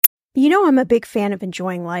You know I'm a big fan of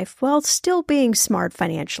enjoying life while still being smart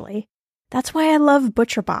financially. That's why I love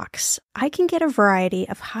ButcherBox. I can get a variety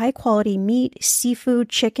of high-quality meat, seafood,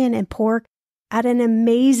 chicken, and pork at an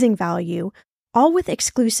amazing value, all with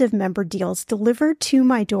exclusive member deals delivered to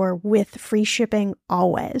my door with free shipping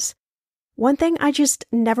always. One thing I just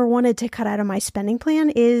never wanted to cut out of my spending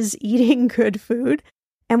plan is eating good food.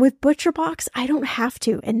 And with ButcherBox, I don't have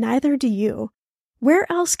to, and neither do you. Where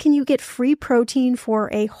else can you get free protein for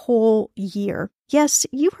a whole year? Yes,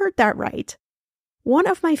 you heard that right. One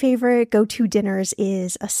of my favorite go-to dinners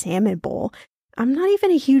is a salmon bowl. I'm not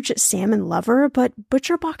even a huge salmon lover, but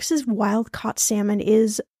ButcherBox's wild-caught salmon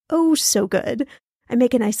is oh so good. I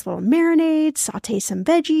make a nice little marinade, saute some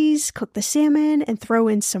veggies, cook the salmon, and throw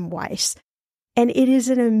in some rice. And it is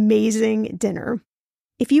an amazing dinner.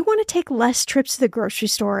 If you want to take less trips to the grocery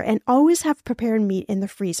store and always have prepared meat in the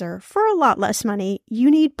freezer for a lot less money,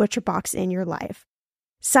 you need ButcherBox in your life.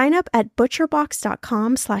 Sign up at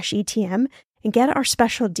butcherbox.com/ETM and get our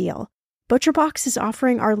special deal. ButcherBox is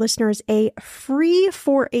offering our listeners a free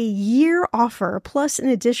for a year offer plus an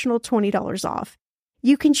additional $20 off.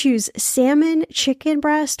 You can choose salmon, chicken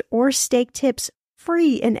breast, or steak tips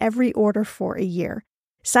free in every order for a year.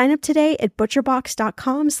 Sign up today at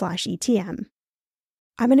butcherbox.com/ETM.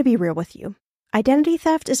 I'm going to be real with you. Identity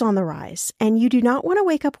theft is on the rise, and you do not want to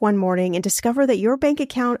wake up one morning and discover that your bank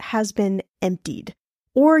account has been emptied,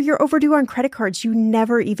 or you're overdue on credit cards you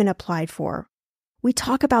never even applied for. We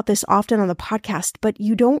talk about this often on the podcast, but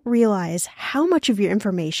you don't realize how much of your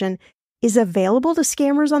information is available to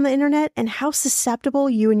scammers on the internet and how susceptible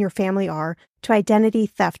you and your family are to identity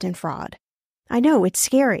theft and fraud. I know, it's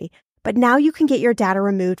scary, but now you can get your data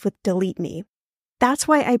removed with Delete Me. That's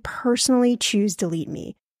why I personally choose Delete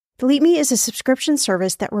Me. Delete Me is a subscription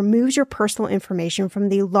service that removes your personal information from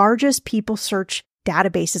the largest people search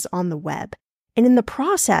databases on the web, and in the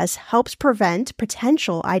process helps prevent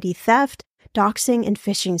potential ID theft, doxing, and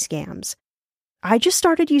phishing scams. I just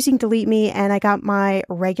started using Delete Me and I got my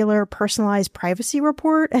regular personalized privacy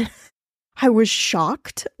report and I was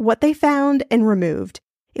shocked what they found and removed.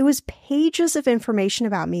 It was pages of information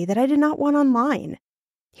about me that I did not want online.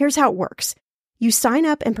 Here's how it works. You sign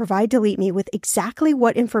up and provide Delete Me with exactly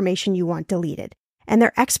what information you want deleted, and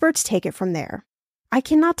their experts take it from there. I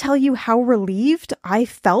cannot tell you how relieved I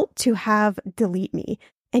felt to have Delete Me.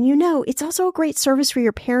 And you know, it's also a great service for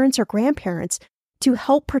your parents or grandparents to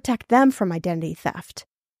help protect them from identity theft.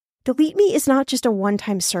 Delete Me is not just a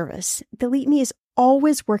one-time service. Delete Me is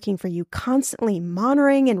always working for you, constantly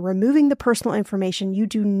monitoring and removing the personal information you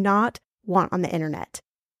do not want on the internet.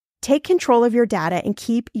 Take control of your data and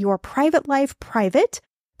keep your private life private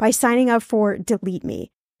by signing up for Delete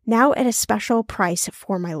Me, now at a special price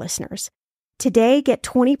for my listeners. Today, get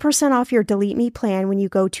 20% off your Delete Me plan when you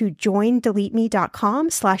go to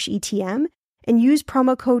joindeleteme.com/ETM and use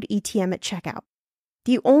promo code ETM at checkout.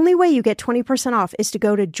 The only way you get 20% off is to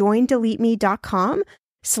go to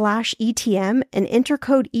joindeleteme.com/ETM and enter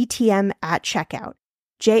code ETM at checkout.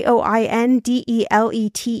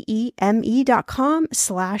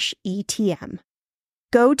 joindeleteme.com/ETM.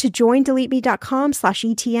 Go to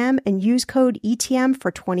joindeleteme.com/ETM and use code ETM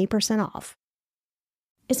for 20% off.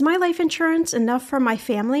 Is my life insurance enough for my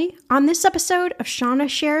family? On this episode of Shannah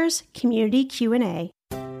Shares Community Q&A.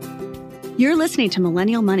 You're listening to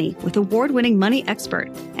Millennial Money with award-winning money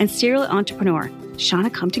expert and serial entrepreneur,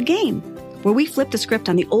 Shannah Come to Game, where we flip the script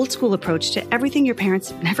on the old school approach to everything your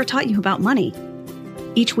parents never taught you about money.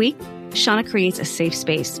 Each week, Shannah creates a safe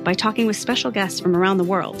space by talking with special guests from around the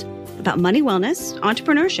world about money wellness,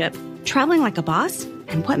 entrepreneurship, traveling like a boss,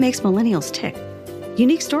 and what makes millennials tick.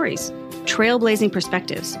 Unique stories, trailblazing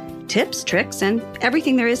perspectives, tips, tricks, and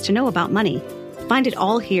everything there is to know about money. Find it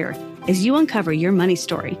all here as you uncover your money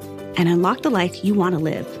story and unlock the life you want to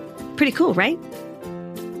live. Pretty cool, right?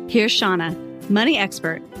 Here's Shannah, money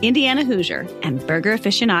expert, Indiana Hoosier, and burger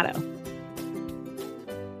aficionado.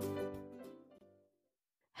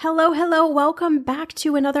 Hello, welcome back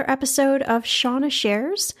to another episode of Shannah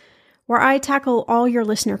Shares, where I tackle all your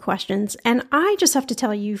listener questions. And I just have to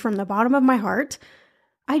tell you from the bottom of my heart,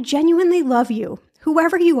 I genuinely love you.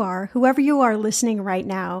 Whoever you are listening right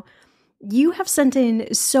now, you have sent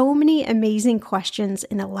in so many amazing questions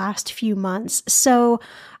in the last few months. So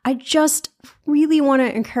I just really want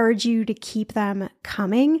to encourage you to keep them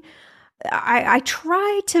coming. I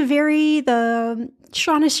try to vary the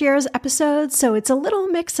Shannah Shares episodes, so it's a little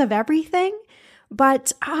mix of everything.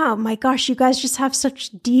 But oh my gosh, you guys just have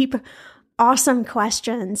such deep, awesome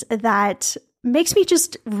questions that makes me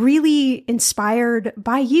just really inspired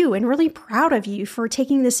by you and really proud of you for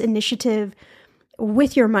taking this initiative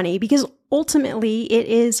with your money, because ultimately it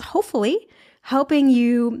is hopefully helping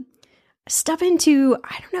you step into,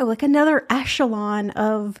 I don't know, like another echelon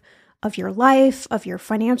of your life, of your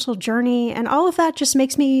financial journey. And all of that just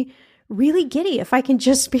makes me really giddy, if I can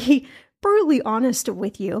just be brutally honest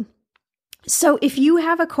with you. So if you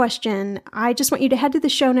have a question, I just want you to head to the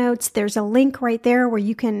show notes. There's a link right there where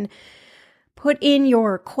you can put in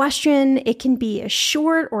your question. It can be as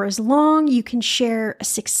short or as long. You can share a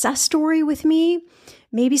success story with me.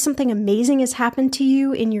 Maybe something amazing has happened to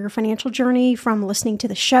you in your financial journey from listening to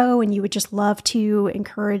the show, and you would just love to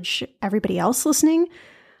encourage everybody else listening.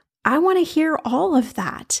 I want to hear all of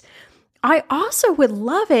that. I also would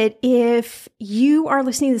love it if you are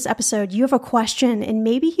listening to this episode, you have a question, and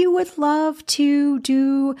maybe you would love to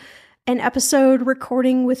do an episode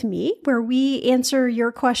recording with me where we answer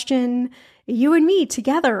your question, you and me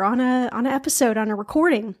together on an episode, on a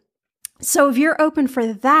recording. So if you're open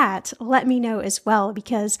for that, let me know as well,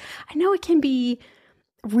 because I know it can be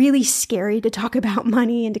really scary to talk about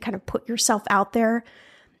money and to kind of put yourself out there.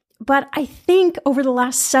 But I think over the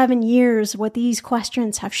last 7 years, what these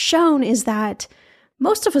questions have shown is that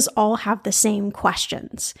most of us all have the same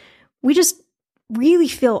questions. We just really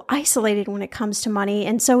feel isolated when it comes to money.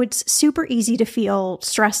 And so it's super easy to feel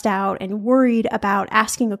stressed out and worried about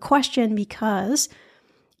asking a question because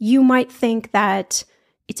you might think that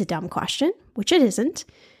it's a dumb question, which it isn't.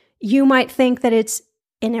 You might think that it's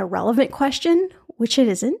an irrelevant question, which it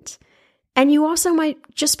isn't. And you also might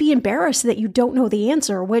just be embarrassed that you don't know the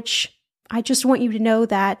answer, which I just want you to know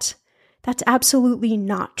that that's absolutely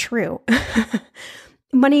not true.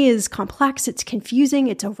 Money is complex, it's confusing,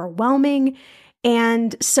 it's overwhelming,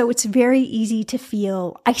 and so it's very easy to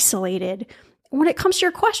feel isolated when it comes to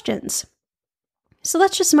your questions. So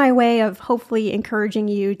that's just my way of hopefully encouraging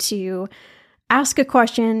you to ask a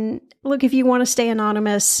question. Look, if you want to stay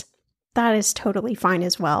anonymous, that is totally fine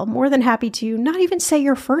as well. More than happy to not even say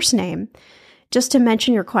your first name, just to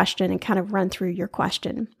mention your question and kind of run through your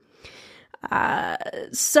question.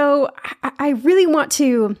 So I really want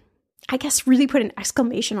to, I guess, really put an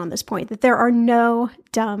exclamation on this point that there are no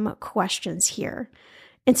dumb questions here.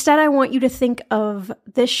 Instead, I want you to think of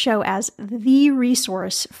this show as the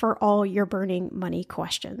resource for all your burning money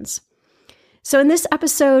questions. So in this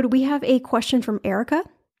episode, we have a question from Erica.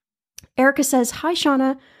 Erica says, "Hi,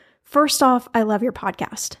 Shannah. First off, I love your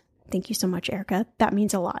podcast." Thank you so much, Erica. That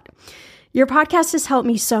means a lot. "Your podcast has helped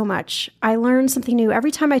me so much. I learn something new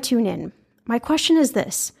every time I tune in. My question is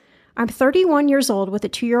this. I'm 31 years old with a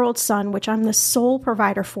 2-year-old son, which I'm the sole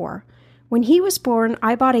provider for. When he was born,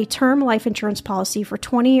 I bought a term life insurance policy for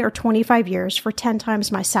 20 or 25 years for 10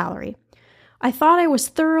 times my salary. I thought I was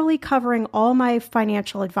thoroughly covering all my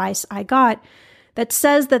financial advice I got that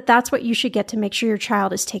says that that's what you should get to make sure your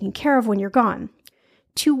child is taken care of when you're gone.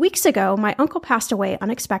 2 weeks ago, my uncle passed away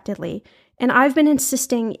unexpectedly, and I've been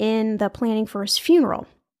assisting in the planning for his funeral.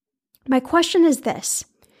 My question is this.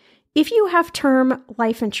 If you have term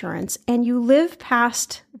life insurance and you live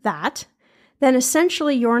past that, then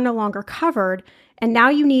essentially you're no longer covered, and now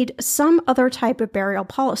you need some other type of burial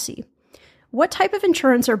policy. What type of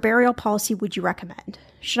insurance or burial policy would you recommend?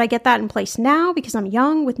 Should I get that in place now because I'm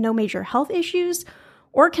young with no major health issues,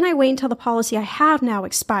 or can I wait until the policy I have now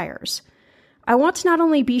expires? I want to not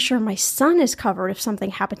only be sure my son is covered if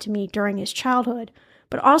something happened to me during his childhood,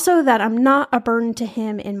 but also that I'm not a burden to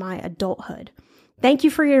him in my adulthood. Thank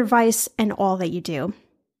you for your advice and all that you do."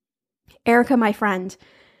 Erica, my friend,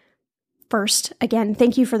 first, again,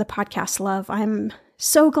 thank you for the podcast, love. I'm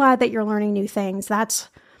so glad that you're learning new things. That's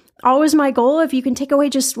always my goal. If you can take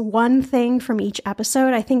away just one thing from each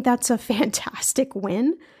episode, I think that's a fantastic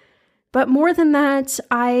win. But more than that,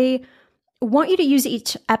 I want you to use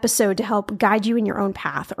each episode to help guide you in your own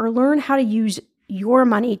path or learn how to use your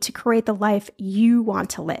money to create the life you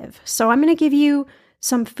want to live. So I'm going to give you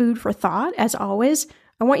some food for thought, as always.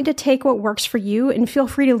 I want you to take what works for you and feel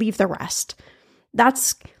free to leave the rest.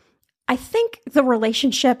 That's, I think, the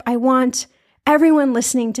relationship I want everyone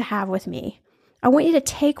listening to have with me. I want you to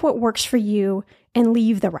take what works for you and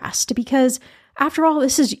leave the rest, because after all,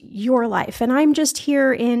 this is your life. And I'm just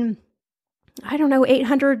here in,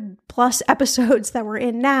 800 plus episodes that we're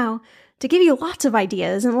in now to give you lots of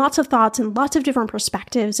ideas and lots of thoughts and lots of different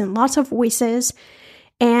perspectives and lots of voices.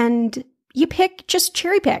 And you just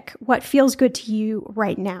cherry pick what feels good to you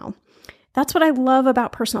right now. That's what I love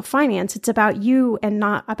about personal finance. It's about you and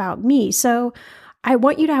not about me. So I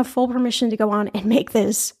want you to have full permission to go on and make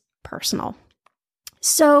this personal.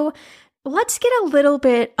 So let's get a little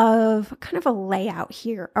bit of kind of a layout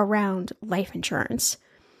here around life insurance.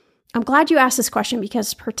 I'm glad you asked this question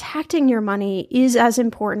because protecting your money is as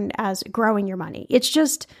important as growing your money. It's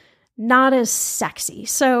just not as sexy.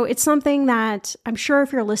 So it's something that I'm sure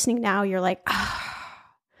if you're listening now, you're like,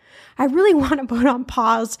 I I really want to put on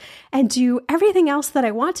pause and do everything else that I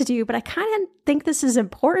want to do, but I kind of think this is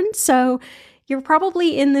important. So you're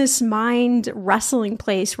probably in this mind wrestling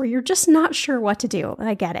place where you're just not sure what to do.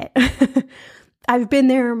 I get it. I've been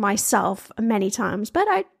there myself many times, but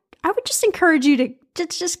I would just encourage you to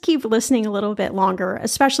just keep listening a little bit longer,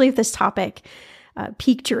 especially if this topic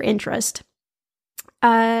piqued your interest.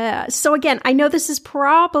 So again, I know this is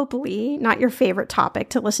probably not your favorite topic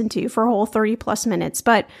to listen to for a whole 30 plus minutes,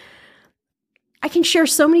 but I can share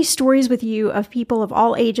so many stories with you of people of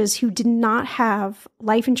all ages who did not have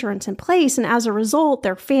life insurance in place. And as a result,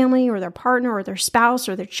 their family or their partner or their spouse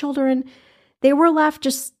or their children, they were left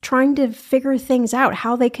just trying to figure things out,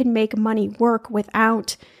 how they could make money work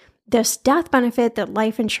without this death benefit that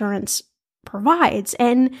life insurance provides.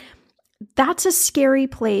 And that's a scary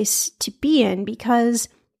place to be in, because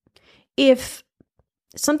if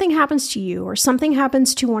something happens to you or something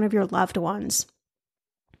happens to one of your loved ones,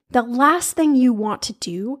 the last thing you want to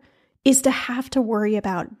do is to have to worry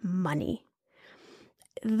about money.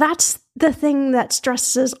 That's the thing that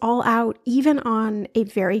stresses us all out, even on a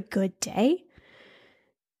very good day.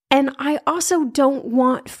 And I also don't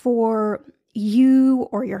want for you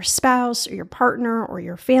or your spouse or your partner or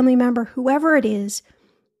your family member, whoever it is,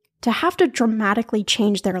 to have to dramatically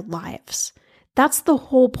change their lives. That's the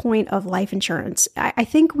whole point of life insurance. I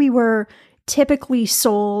think we were typically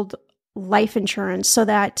sold life insurance so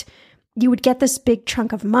that you would get this big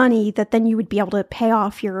chunk of money that then you would be able to pay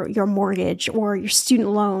off your mortgage or your student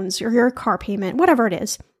loans or your car payment, whatever it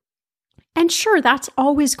is. And sure, that's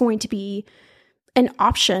always going to be an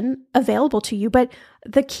option available to you, but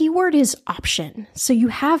the key word is option. So you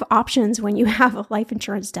have options when you have a life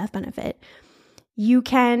insurance death benefit. You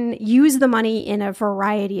can use the money in a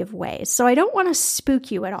variety of ways. So I don't want to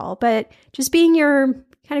spook you at all, but just being your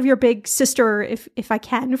big sister, if I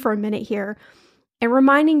can, for a minute here, and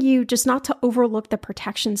reminding you just not to overlook the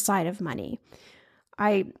protection side of money.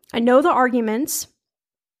 I know the arguments.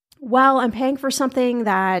 Well, I'm paying for something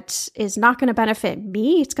that is not going to benefit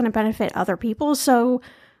me. It's going to benefit other people. So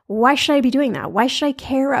why should I be doing that? Why should I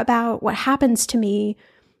care about what happens to me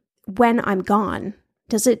when I'm gone?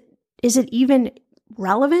 Is it even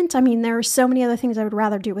relevant? I mean, there are so many other things I would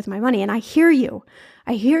rather do with my money. And I hear you.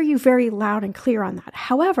 I hear you very loud and clear on that.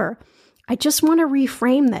 However, I just want to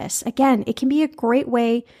reframe this. Again, it can be a great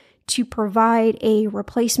way to provide a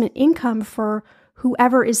replacement income for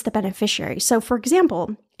whoever is the beneficiary. So for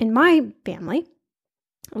example, in my family,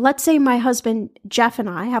 let's say my husband, Jeff, and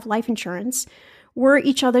I have life insurance. We're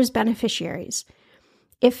each other's beneficiaries.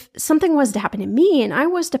 If something was to happen to me and I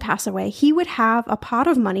was to pass away, he would have a pot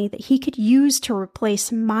of money that he could use to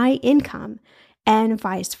replace my income and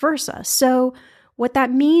vice versa. So what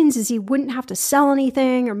that means is he wouldn't have to sell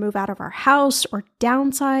anything or move out of our house or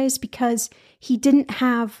downsize because he didn't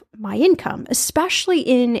have my income, especially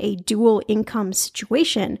in a dual income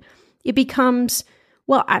situation. It becomes,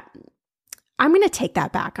 well, I'm going to take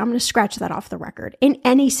that back. I'm going to scratch that off the record. In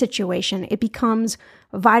any situation, it becomes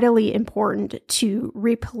vitally important to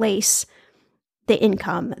replace the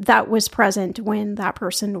income that was present when that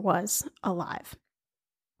person was alive.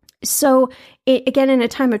 So again, in a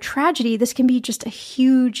time of tragedy, this can be just a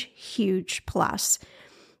huge, huge plus.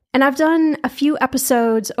 And I've done a few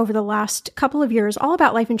episodes over the last couple of years all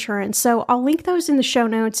about life insurance. So I'll link those in the show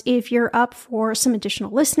notes if you're up for some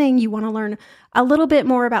additional listening. You want to learn a little bit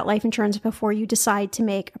more about life insurance before you decide to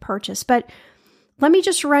make a purchase. But let me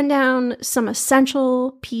just run down some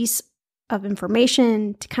essential piece of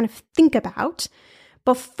information to kind of think about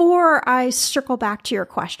before I circle back to your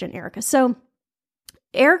question, Erica. So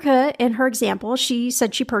Erica, in her example, she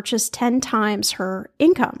said she purchased 10 times her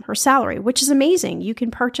income, her salary, which is amazing. You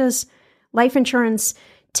can purchase life insurance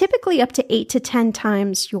typically up to 8 to 10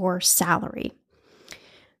 times your salary.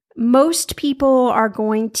 Most people are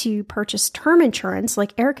going to purchase term insurance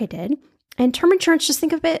like Erica did. And term insurance, just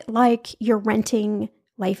think of it like you're renting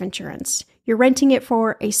life insurance. You're renting it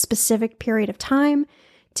for a specific period of time.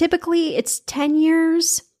 Typically, it's 10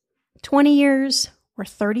 years, 20 years, or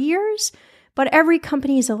 30 years. But every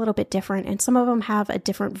company is a little bit different, and some of them have a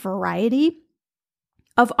different variety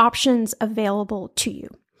of options available to you.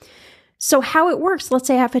 So how it works, let's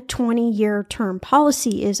say I have a 20-year term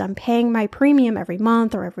policy, is I'm paying my premium every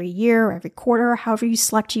month or every year or every quarter, however you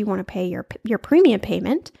select you want to pay your premium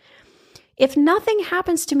payment. If nothing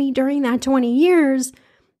happens to me during that 20 years,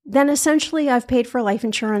 then essentially I've paid for life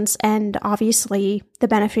insurance, and obviously the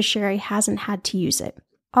beneficiary hasn't had to use it.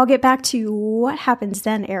 I'll get back to what happens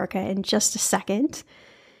then, Erica, in just a second.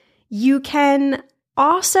 You can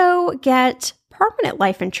also get permanent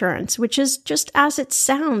life insurance, which is just as it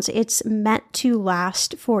sounds. It's meant to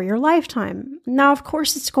last for your lifetime. Now, of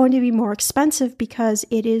course, it's going to be more expensive because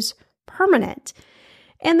it is permanent.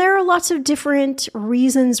 And there are lots of different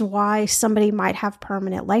reasons why somebody might have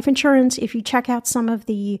permanent life insurance. If you check out some of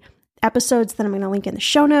the episodes that I'm going to link in the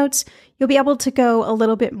show notes, you'll be able to go a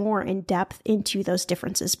little bit more in depth into those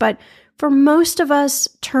differences. But for most of us,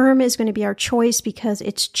 term is going to be our choice because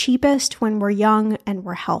it's cheapest when we're young and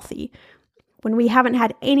we're healthy. When we haven't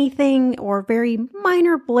had anything or very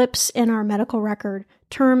minor blips in our medical record,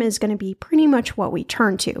 term is going to be pretty much what we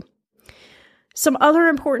turn to. Some other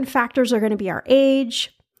important factors are going to be our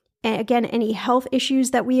age, and again, any health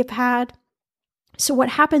issues that we have had. So what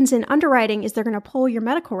happens in underwriting is they're going to pull your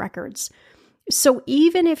medical records. So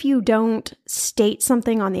even if you don't state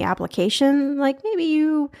something on the application, like maybe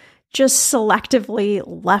you just selectively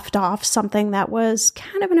left off something that was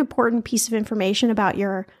kind of an important piece of information about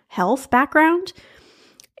your health background,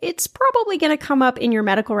 it's probably going to come up in your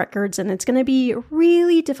medical records, and it's going to be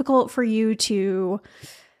really difficult for you to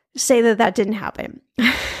say that that didn't happen.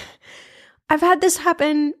 I've had this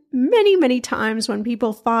happen many, many times when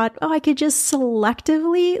people thought, oh, I could just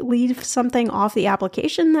selectively leave something off the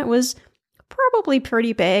application that was probably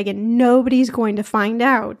pretty big and nobody's going to find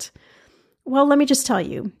out. Well, let me just tell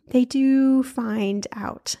you, they do find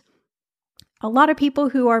out. A lot of people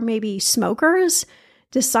who are maybe smokers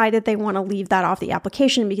decided they want to leave that off the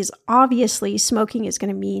application because obviously smoking is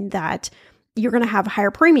going to mean that you're going to have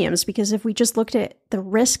higher premiums, because if we just looked at the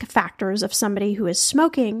risk factors of somebody who is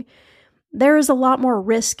smoking, there is a lot more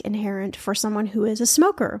risk inherent for someone who is a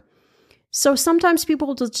smoker. So sometimes people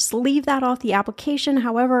will just leave that off the application.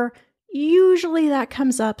 However, usually that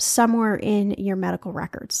comes up somewhere in your medical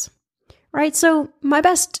records, right? So my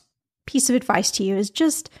best piece of advice to you is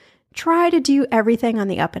just try to do everything on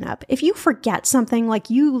the up and up. If you forget something, like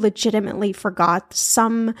you legitimately forgot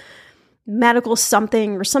some medical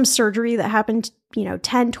something or some surgery that happened,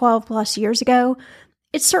 10, 12 plus years ago,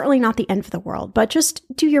 it's certainly not the end of the world, but just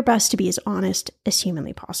do your best to be as honest as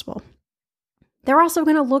humanly possible. They're also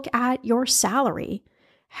going to look at your salary.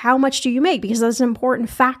 How much do you make? Because that's an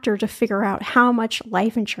important factor to figure out how much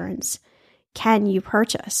life insurance can you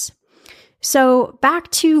purchase. So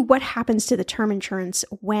back to what happens to the term insurance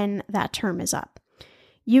when that term is up.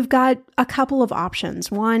 You've got a couple of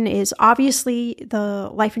options. One is obviously the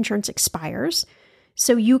life insurance expires,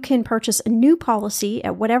 so you can purchase a new policy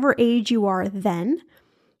at whatever age you are then.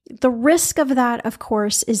 The risk of that, of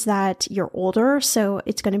course, is that you're older, so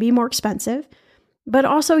it's going to be more expensive, but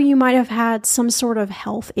also you might have had some sort of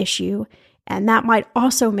health issue, and that might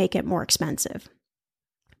also make it more expensive.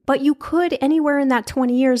 But you could, anywhere in that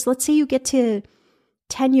 20 years, let's say you get to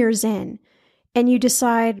 10 years in, and you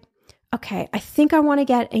decide, okay, I think I want to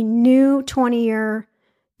get a new 20-year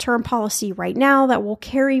term policy right now that will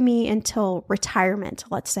carry me until retirement,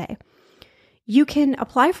 let's say. You can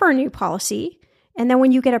apply for a new policy, and then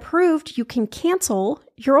when you get approved, you can cancel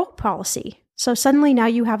your old policy. So suddenly now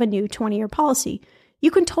you have a new 20-year policy.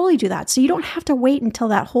 You can totally do that. So you don't have to wait until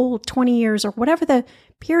that whole 20 years or whatever the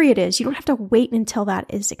period is. You don't have to wait until that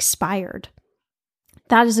is expired.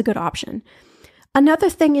 That is a good option. Another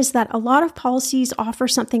thing is that a lot of policies offer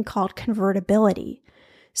something called convertibility.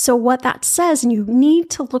 So what that says, and you need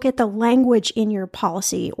to look at the language in your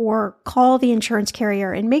policy or call the insurance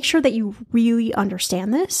carrier and make sure that you really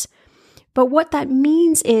understand this. But what that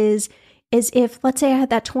means is if, let's say I had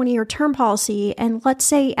that 20-year term policy, and let's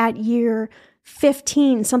say at year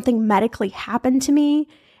 15, something medically happened to me,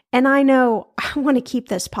 and I know I want to keep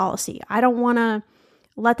this policy. I don't want to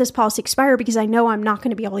let this policy expire because I know I'm not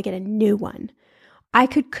going to be able to get a new one. I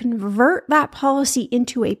could convert that policy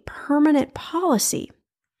into a permanent policy.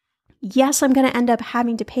 Yes, I'm going to end up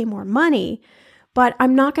having to pay more money, but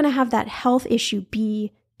I'm not going to have that health issue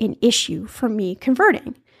be an issue for me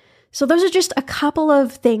converting. So those are just a couple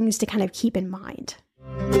of things to kind of keep in mind.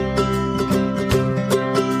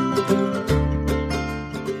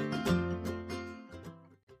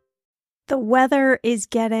 The weather is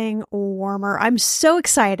getting warmer. I'm so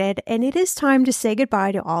excited, and it is time to say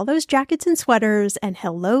goodbye to all those jackets and sweaters and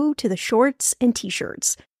hello to the shorts and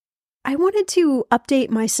t-shirts. I wanted to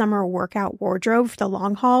update my summer workout wardrobe for the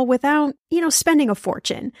long haul without, spending a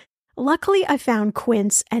fortune. Luckily, I found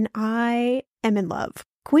Quince, and I am in love.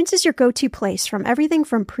 Quince is your go-to place from everything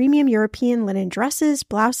from premium European linen dresses,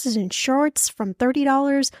 blouses, and shorts from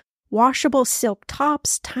 $30, washable silk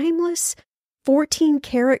tops, timeless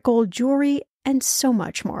 14-karat gold jewelry, and so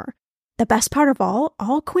much more. The best part of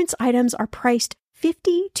all Quince items are priced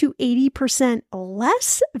 50 to 80%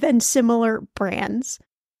 less than similar brands.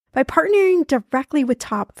 By partnering directly with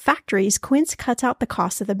top factories, Quince cuts out the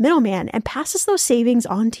cost of the middleman and passes those savings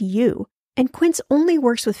on to you. And Quince only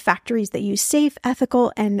works with factories that use safe,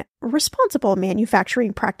 ethical, and responsible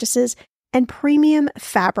manufacturing practices and premium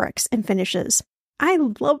fabrics and finishes. I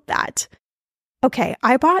love that. Okay,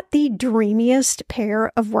 I bought the dreamiest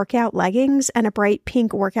pair of workout leggings and a bright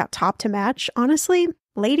pink workout top to match. Honestly,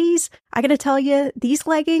 ladies, I gotta tell you, these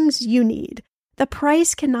leggings you need. The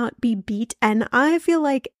price cannot be beat, and I feel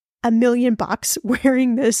like $1 million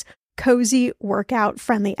wearing this cozy workout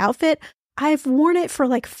friendly outfit. I've worn it for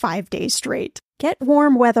like 5 days straight. Get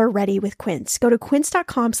warm weather ready with Quince. Go to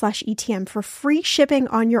quince.com/ETM for free shipping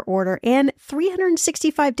on your order and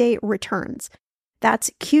 365-day returns. That's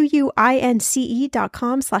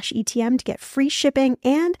QUINCE.com/ETM to get free shipping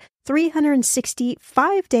and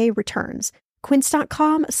 365-day returns.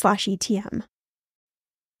 Quince.com/ETM.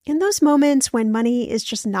 In those moments when money is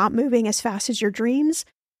just not moving as fast as your dreams,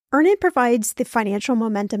 Earnin provides the financial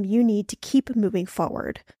momentum you need to keep moving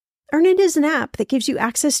forward. Earnin is an app that gives you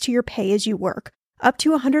access to your pay as you work, up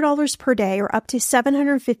to $100 per day or up to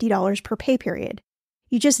 $750 per pay period.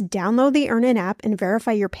 You just download the Earnin app and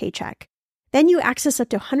verify your paycheck. Then you access up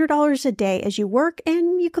to $100 a day as you work,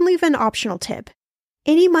 and you can leave an optional tip.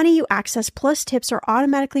 Any money you access plus tips are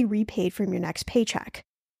automatically repaid from your next paycheck.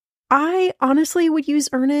 I honestly would use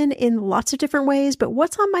Earnin in lots of different ways, but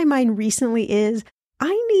what's on my mind recently is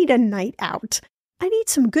I need a night out. I need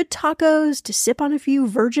some good tacos to sip on a few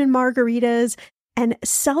virgin margaritas and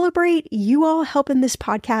celebrate you all helping this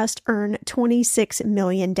podcast earn 26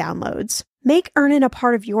 million downloads. Make Earnin a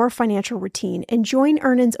part of your financial routine and join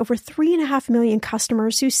Earnin's over 3.5 million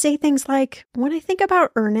customers who say things like, when I think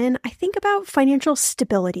about Earnin, I think about financial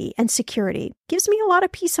stability and security. Gives me a lot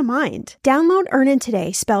of peace of mind. Download Earnin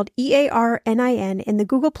today, spelled EARNIN, in the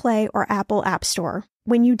Google Play or Apple App Store.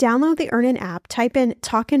 When you download the Earnin app, type in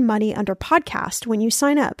Talkin' Money under podcast when you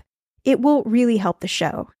sign up. It will really help the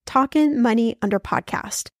show. Talkin' Money under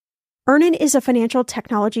podcast. Earnin is a financial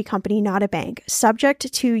technology company, not a bank,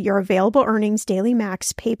 subject to your available earnings, daily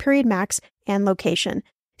max, pay period max, and location.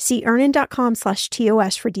 See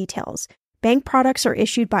earnin.com/TOS for details. Bank products are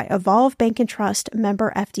issued by Evolve Bank and Trust,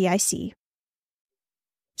 member FDIC.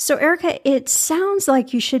 So, Erica, it sounds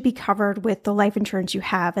like you should be covered with the life insurance you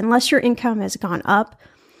have, unless your income has gone up.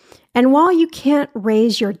 And while you can't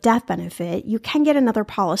raise your death benefit, you can get another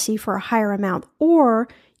policy for a higher amount, or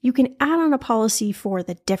you can add on a policy for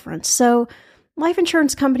the difference. So life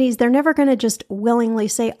insurance companies, they're never going to just willingly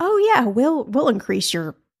say, oh yeah, we'll increase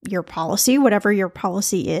your policy, whatever your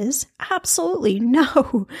policy is. Absolutely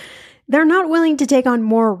no. They're not willing to take on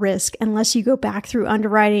more risk unless you go back through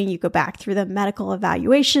underwriting, you go back through the medical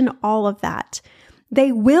evaluation, all of that.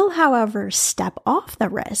 They will, however, step off the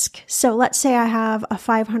risk. So let's say I have a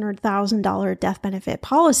 $500,000 death benefit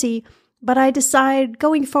policy, but I decide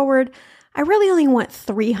going forward, I really only want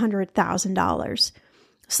 $300,000.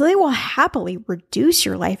 So they will happily reduce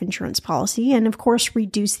your life insurance policy and, of course,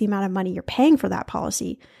 reduce the amount of money you're paying for that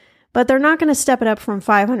policy. But they're not going to step it up from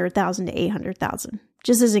 $500,000 to $800,000.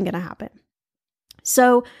 Just isn't going to happen.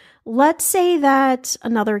 So let's say that,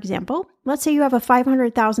 another example, let's say you have a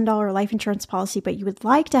 $500,000 life insurance policy, but you would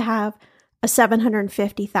like to have a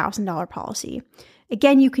 $750,000 policy.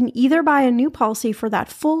 Again, you can either buy a new policy for that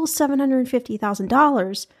full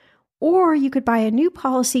 $750,000, or you could buy a new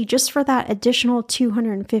policy just for that additional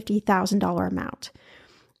 $250,000 amount.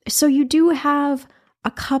 So you do have a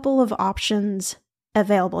couple of options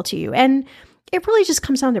available to you. And it really just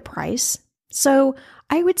comes down to price. So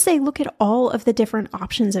I would say look at all of the different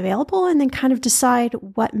options available and then kind of decide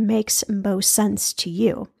what makes most sense to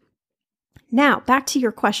you. Now, back to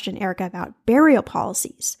your question, Erica, about burial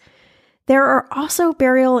policies. There are also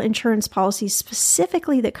burial insurance policies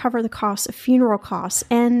specifically that cover the cost of funeral costs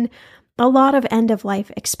and a lot of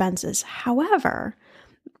end-of-life expenses. However,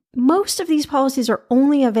 most of these policies are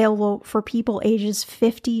only available for people ages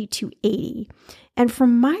 50 to 80. And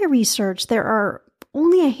from my research, there are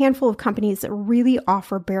only a handful of companies that really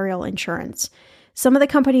offer burial insurance. Some of the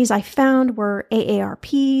companies I found were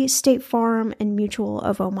AARP, State Farm, and Mutual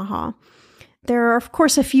of Omaha. There are, of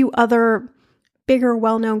course, a few other bigger,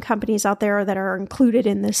 well-known companies out there that are included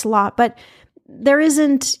in this lot, but there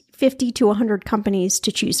isn't 50 to 100 companies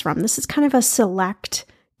to choose from. This is kind of a select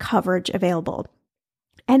coverage available.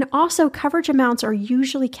 And also, coverage amounts are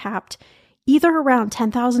usually capped either around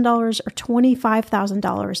 $10,000 or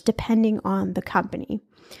 $25,000, depending on the company.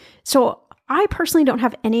 So I personally don't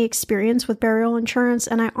have any experience with burial insurance,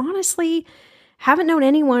 and I honestly haven't known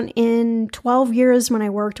anyone in 12 years when I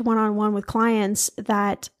worked one-on-one with clients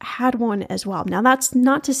that had one as well. Now, that's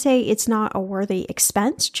not to say it's not a worthy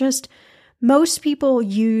expense, just Most people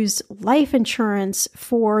use life insurance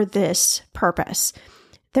for this purpose.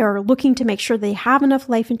 They're looking to make sure they have enough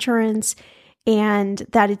life insurance and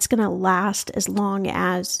that it's going to last as long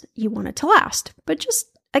as you want it to last. But just,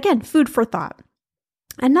 again, food for thought.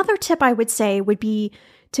 Another tip I would say would be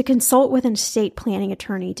to consult with an estate planning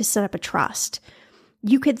attorney to set up a trust.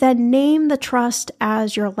 You could then name the trust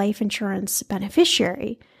as your life insurance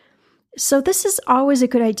beneficiary. So this is always a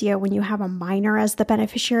good idea when you have a minor as the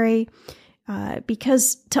beneficiary,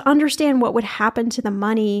 because to understand what would happen to the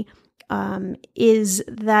money is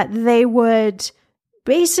that they would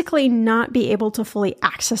basically not be able to fully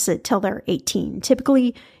access it till they're 18.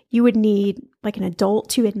 Typically, you would need like an adult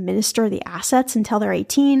to administer the assets until they're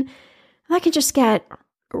 18. That can just get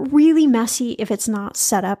really messy if it's not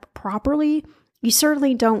set up properly. You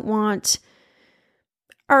certainly don't want,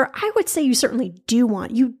 or I would say you certainly do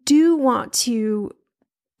want to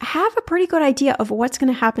have a pretty good idea of what's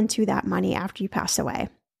going to happen to that money after you pass away.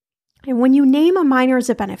 And when you name a minor as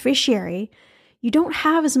a beneficiary, you don't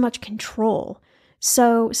have as much control.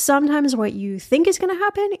 So sometimes what you think is going to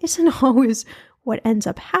happen isn't always what ends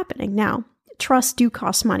up happening. Now, trusts do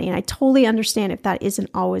cost money, and I totally understand if that isn't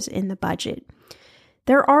always in the budget.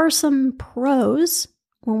 There are some pros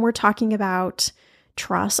when we're talking about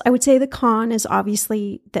trusts. I would say the con is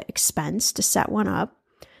obviously the expense to set one up.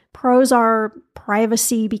 Pros are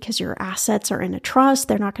privacy because your assets are in a trust.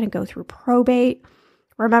 They're not going to go through probate.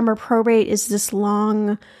 Remember, probate is this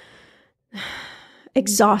long,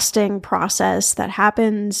 exhausting process that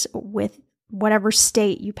happens with whatever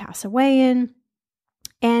state you pass away in.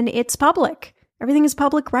 And it's public. Everything is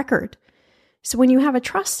public record. So when you have a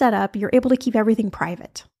trust set up, you're able to keep everything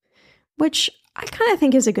private, which I kind of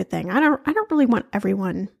think is a good thing. I don't really want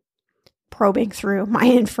everyone probing through my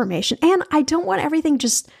information. And I don't want everything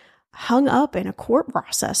just hung up in a court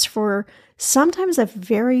process for sometimes a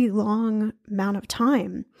very long amount of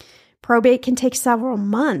time. Probate can take several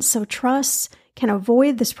months, so trusts can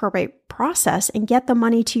avoid this probate process and get the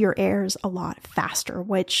money to your heirs a lot faster,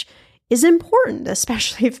 which is important,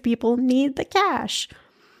 especially if people need the cash.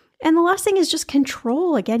 And the last thing is just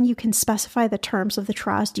control. Again, you can specify the terms of the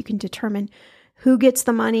trust. You can determine who gets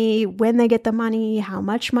the money, when they get the money, how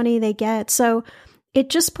much money they get. So it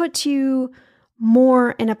just puts you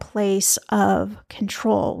more in a place of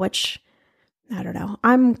control, which, I don't know,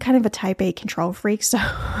 I'm kind of a type A control freak, so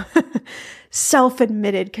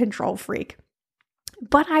self-admitted control freak.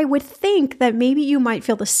 But I would think that maybe you might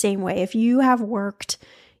feel the same way if you have worked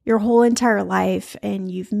your whole entire life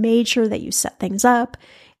and you've made sure that you set things up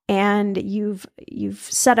and you've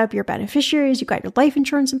set up your beneficiaries, you've got your life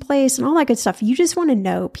insurance in place and all that good stuff. You just want to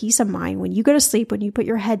know peace of mind when you go to sleep, when you put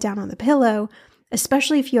your head down on the pillow,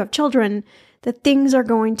 especially if you have children, that things are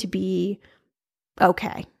going to be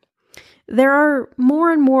okay. There are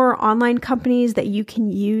more and more online companies that you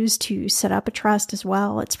can use to set up a trust as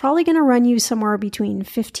well. It's probably going to run you somewhere between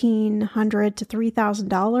 $1,500 to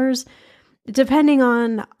 $3,000, depending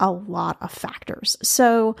on a lot of factors.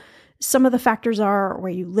 So some of the factors are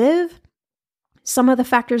where you live. Some of the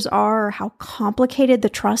factors are how complicated the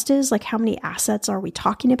trust is, like how many assets are we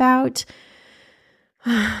talking about?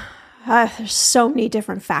 There's so many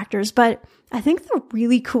different factors, but I think the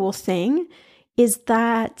really cool thing is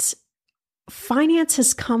that finance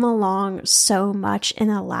has come along so much in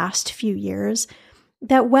the last few years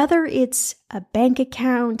that whether it's a bank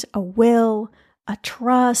account, a will, a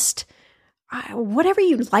trust, whatever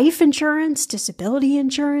you, life insurance, disability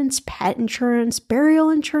insurance, pet insurance, burial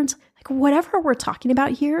insurance, like whatever we're talking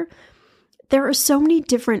about here, there are so many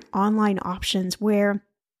different online options where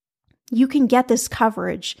you can get this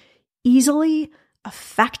coverage easily,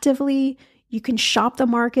 effectively. You can shop the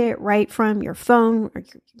market right from your phone or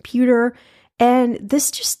your computer. And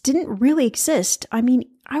this just didn't really exist. I mean,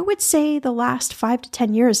 I would say the last 5 to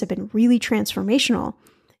 10 years have been really transformational.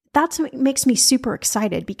 That's what makes me super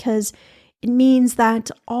excited because it means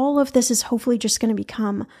that all of this is hopefully just going to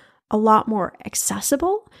become a lot more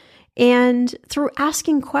accessible. And through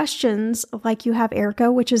asking questions like you have,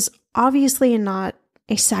 Erica, which is obviously not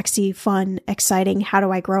a sexy, fun, exciting, how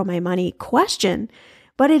do I grow my money question,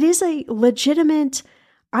 but it is a legitimate,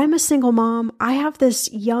 I'm a single mom, I have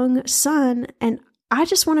this young son, and I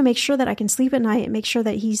just want to make sure that I can sleep at night and make sure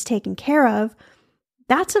that he's taken care of.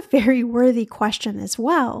 That's a very worthy question as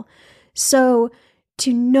well. So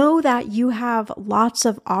to know that you have lots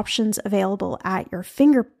of options available at your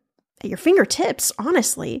fingertips,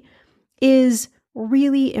 honestly, is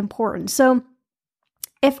really important. So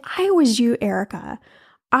if I was you, Erica,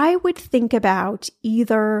 I would think about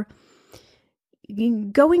either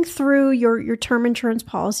going through your term insurance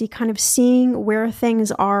policy, kind of seeing where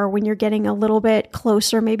things are when you're getting a little bit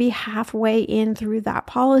closer, maybe halfway in through that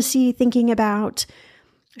policy, thinking about,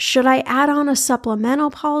 should I add on a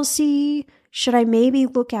supplemental policy? Should I maybe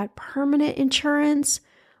look at permanent insurance?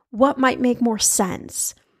 What might make more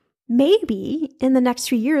sense? Maybe in the next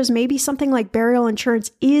few years, maybe something like burial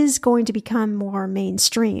insurance is going to become more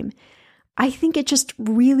mainstream. I think it just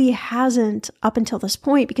really hasn't up until this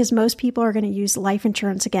point, because most people are going to use life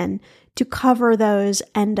insurance again to cover those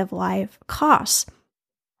end-of-life costs.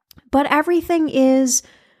 But everything is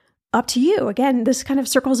up to you. Again, this kind of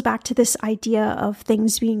circles back to this idea of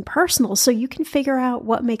things being personal, so you can figure out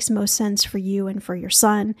what makes most sense for you and for your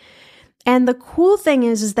son. And the cool thing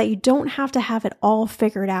is that you don't have to have it all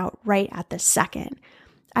figured out right at this second.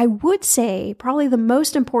 I would say probably the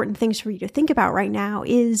most important things for you to think about right now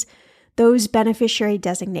is those beneficiary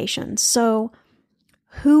designations. So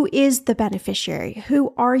who is the beneficiary?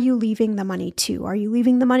 Who are you leaving the money to? Are you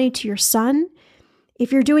leaving the money to your son?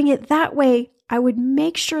 If you're doing it that way, I would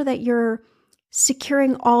make sure that you're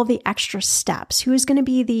securing all the extra steps. Who is going to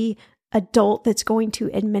be the adult that's going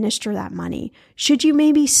to administer that money? Should you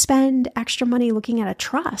maybe spend extra money looking at a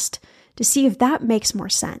trust to see if that makes more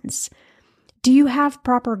sense? Do you have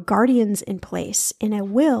proper guardians in place in a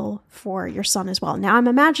will for your son as well? Now, I'm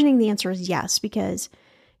imagining the answer is yes, because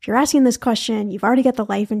if you're asking this question, you've already got the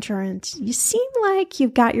life insurance, you seem like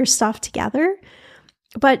you've got your stuff together,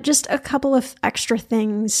 but just a couple of extra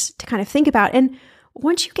things to kind of think about. And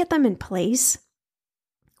once you get them in place,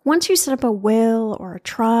 once you set up a will or a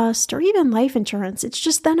trust or even life insurance, it's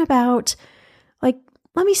just then about, like,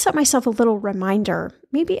 let me set myself a little reminder,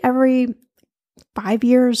 maybe every 5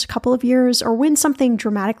 years, couple of years, or when something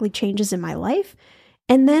dramatically changes in my life.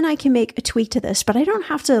 And then I can make a tweak to this, but I don't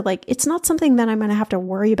have to, it's not something that I'm going to have to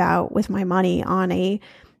worry about with my money on a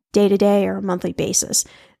day-to-day or a monthly basis.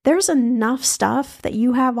 There's enough stuff that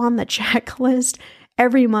you have on the checklist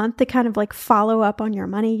every month to kind of follow up on your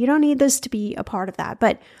money. You don't need this to be a part of that,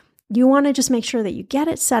 but you want to just make sure that you get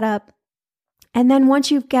it set up. And then once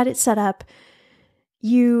you get it set up,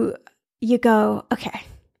 you go, okay,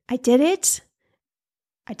 I did it.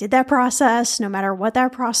 I did that process, no matter what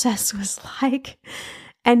that process was like.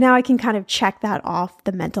 And now I can kind of check that off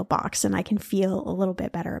the mental box and I can feel a little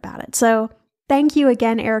bit better about it. So thank you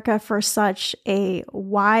again, Erica, for such a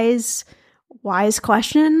wise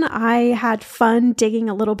question. I had fun digging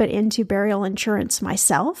a little bit into burial insurance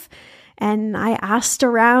myself. And I asked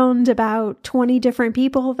around about 20 different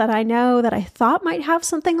people that I know that I thought might have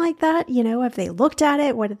something like that. Have they looked at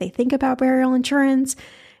it? What did they think about burial insurance?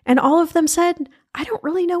 And all of them said, I don't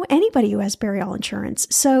really know anybody who has burial insurance.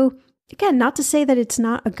 So again, not to say that it's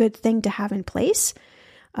not a good thing to have in place.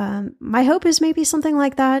 My hope is maybe something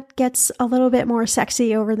like that gets a little bit more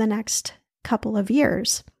sexy over the next couple of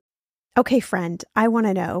years. Okay, friend, I want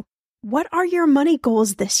to know, what are your money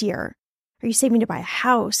goals this year? Are you saving to buy a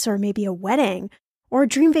house or maybe a wedding or a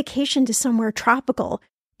dream vacation to somewhere tropical?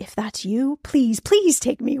 If that's you, please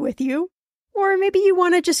take me with you. Or maybe you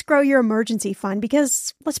want to just grow your emergency fund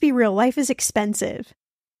because, let's be real, life is expensive.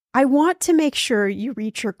 I want to make sure you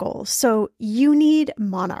reach your goals, so you need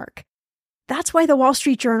Monarch. That's why the Wall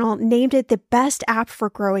Street Journal named it the best app for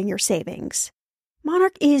growing your savings.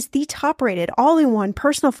 Monarch is the top-rated all-in-one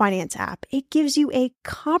personal finance app. It gives you a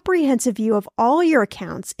comprehensive view of all your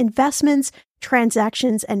accounts, investments,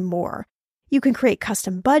 transactions, and more. You can create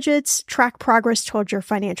custom budgets, track progress towards your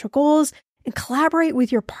financial goals, and collaborate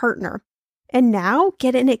with your partner. And now,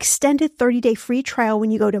 get an extended 30-day free trial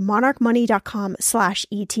when you go to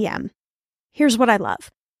monarchmoney.com/ETM. Here's what I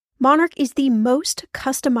love. Monarch is the most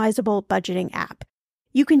customizable budgeting app.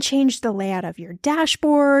 You can change the layout of your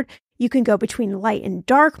dashboard. You can go between light and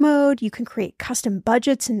dark mode. You can create custom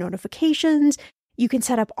budgets and notifications. You can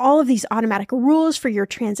set up all of these automatic rules for your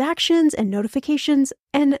transactions and notifications,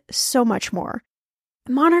 and so much more.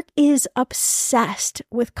 Monarch is obsessed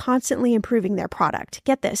with constantly improving their product.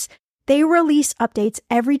 Get this. They release updates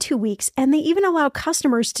every 2 weeks, and they even allow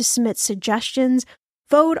customers to submit suggestions,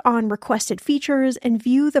 vote on requested features, and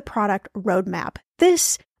view the product roadmap.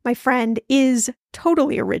 This, my friend, is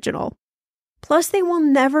totally original. Plus, they will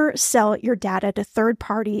never sell your data to third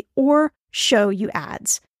party or show you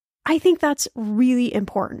ads. I think that's really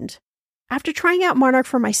important. After trying out Monarch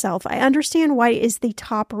for myself, I understand why it is the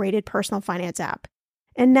top-rated personal finance app.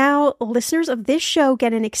 And now, listeners of this show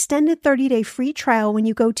get an extended 30-day free trial when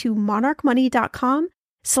you go to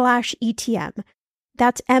monarchmoney.com/ETM.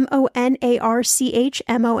 That's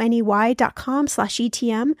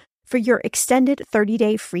monarchmoney.com/ETM for your extended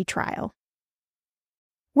 30-day free trial.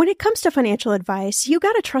 When it comes to financial advice, you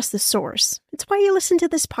got to trust the source. It's why you listen to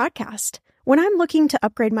this podcast. When I'm looking to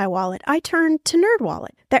upgrade my wallet, I turn to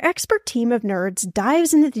NerdWallet. Their expert team of nerds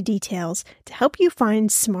dives into the details to help you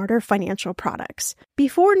find smarter financial products.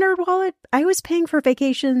 Before NerdWallet, I was paying for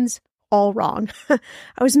vacations all wrong.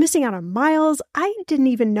 I was missing out on miles I didn't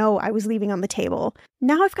even know I was leaving on the table.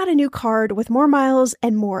 Now I've got a new card with more miles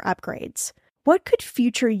and more upgrades. What could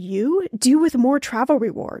future you do with more travel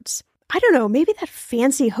rewards? I don't know, maybe that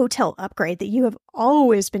fancy hotel upgrade that you have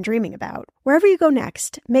always been dreaming about. Wherever you go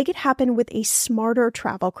next, make it happen with a smarter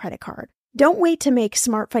travel credit card. Don't wait to make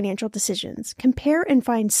smart financial decisions. Compare and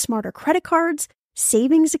find smarter credit cards,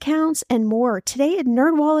 savings accounts, and more today at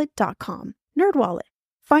nerdwallet.com. NerdWallet.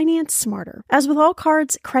 Finance smarter. As with all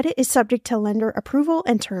cards, credit is subject to lender approval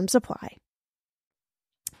and terms apply.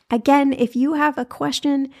 Again, if you have a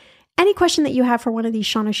question, any question that you have for one of these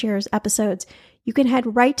Shannah Shares episodes, you can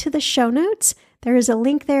head right to the show notes. There is a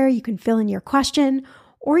link there. You can fill in your question,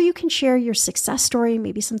 or you can share your success story.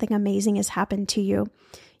 Maybe something amazing has happened to you.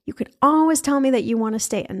 You could always tell me that you want to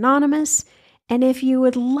stay anonymous. And if you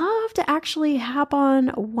would love to actually hop on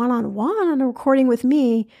one-on-one on a recording with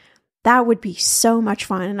me, that would be so much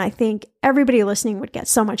fun. And I think everybody listening would get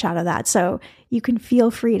so much out of that. So you can feel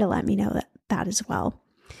free to let me know that as well.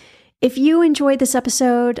 If you enjoyed this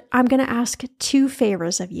episode, I'm going to ask two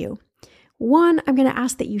favors of you. One, I'm going to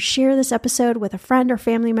ask that you share this episode with a friend or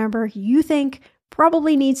family member you think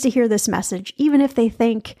probably needs to hear this message, even if they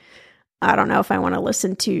think, I don't know if I want to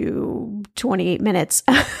listen to 28 minutes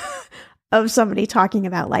of somebody talking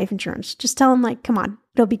about life insurance. Just tell them, come on,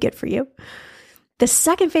 it'll be good for you. The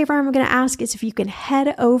second favor I'm going to ask is if you can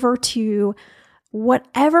head over to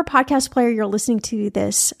whatever podcast player you're listening to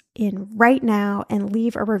this in right now and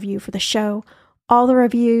leave a review for the show. All the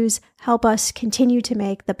reviews help us continue to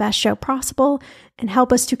make the best show possible and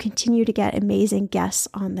help us to continue to get amazing guests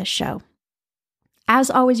on this show.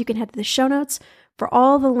 As always, you can head to the show notes for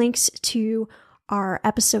all the links to our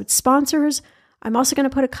episode sponsors. I'm also going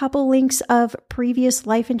to put a couple links of previous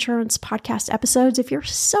life insurance podcast episodes if you're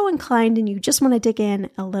so inclined and you just want to dig in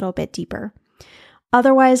a little bit deeper.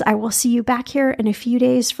 Otherwise, I will see you back here in a few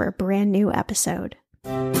days for a brand new episode.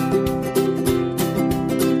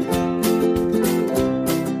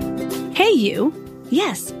 Hey, you.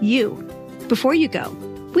 Yes, you. Before you go,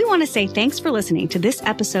 we want to say thanks for listening to this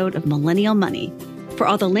episode of Millennial Money. For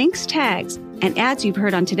all the links, tags, and ads you've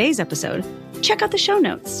heard on today's episode, check out the show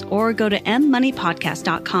notes or go to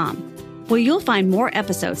mmoneypodcast.com, where you'll find more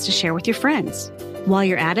episodes to share with your friends. While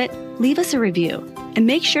you're at it, leave us a review and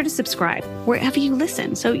make sure to subscribe wherever you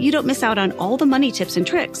listen so you don't miss out on all the money tips and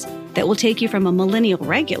tricks that will take you from a millennial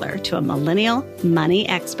regular to a millennial money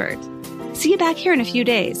expert. See you back here in a few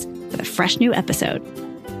days with a fresh new episode.